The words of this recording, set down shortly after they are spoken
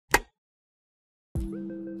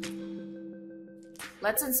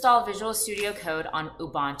Let's install Visual Studio Code on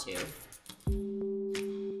Ubuntu.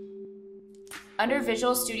 Under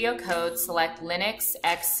Visual Studio Code, select Linux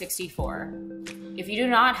x64. If you do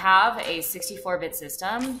not have a 64-bit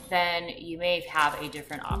system, then you may have a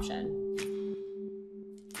different option.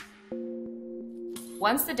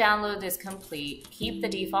 Once the download is complete, keep the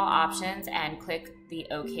default options and click the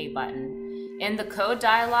OK button. In the code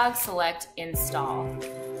dialog, select Install.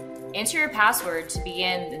 Enter your password to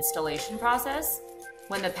begin the installation process.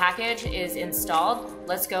 When the package is installed,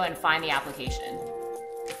 let's go and find the application.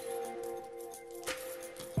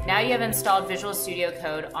 Now you have installed Visual Studio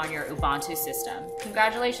Code on your Ubuntu system.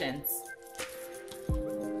 Congratulations!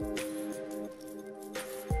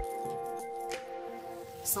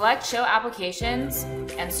 Select Show Applications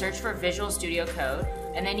and search for Visual Studio Code,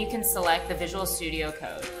 and then you can select the Visual Studio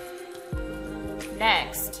Code.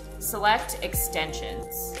 Next, select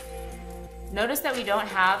Extensions. Notice that we don't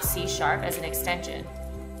have C# as an extension.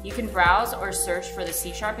 You can browse or search for the C#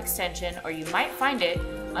 extension, or you might find it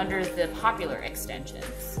under the popular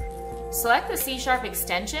extensions. Select the C#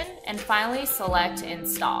 extension and finally select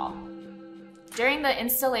Install. During the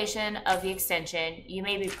installation of the extension, you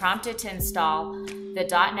may be prompted to install the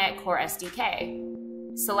 .NET Core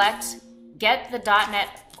SDK. Select Get the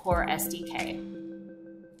 .NET Core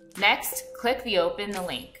SDK. Next, click the Open the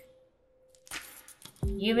link.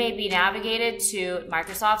 You may be navigated to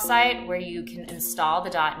Microsoft site where you can install the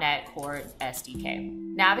 .NET Core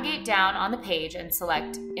SDK. Navigate down on the page and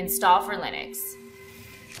select Install for Linux.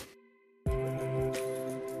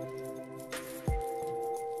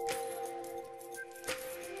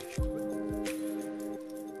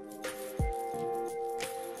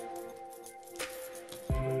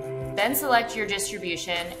 Then select your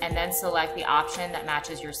distribution and then select the option that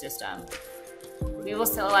matches your system. We will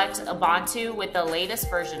select Ubuntu with the latest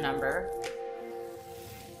version number.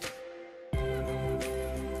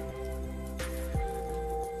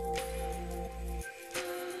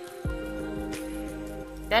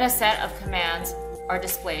 Then a set of commands are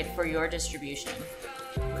displayed for your distribution.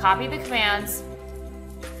 Copy the commands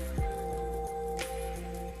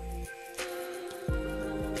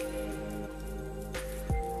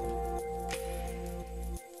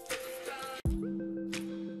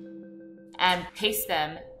and paste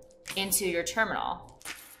them into your terminal.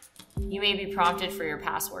 You may be prompted for your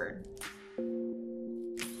password.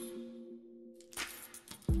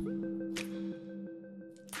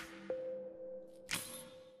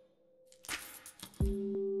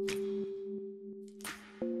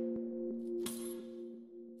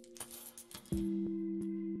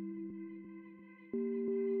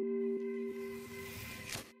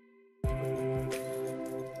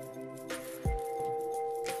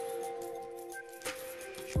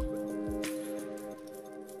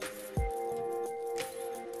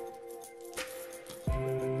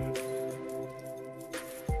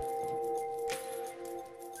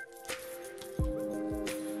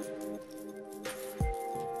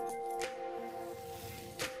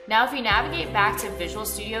 Now if we navigate back to Visual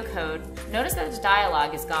Studio Code, notice that the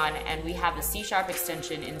dialog is gone and we have the C#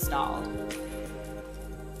 extension installed.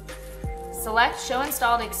 Select Show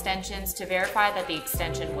Installed Extensions to verify that the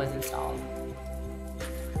extension was installed.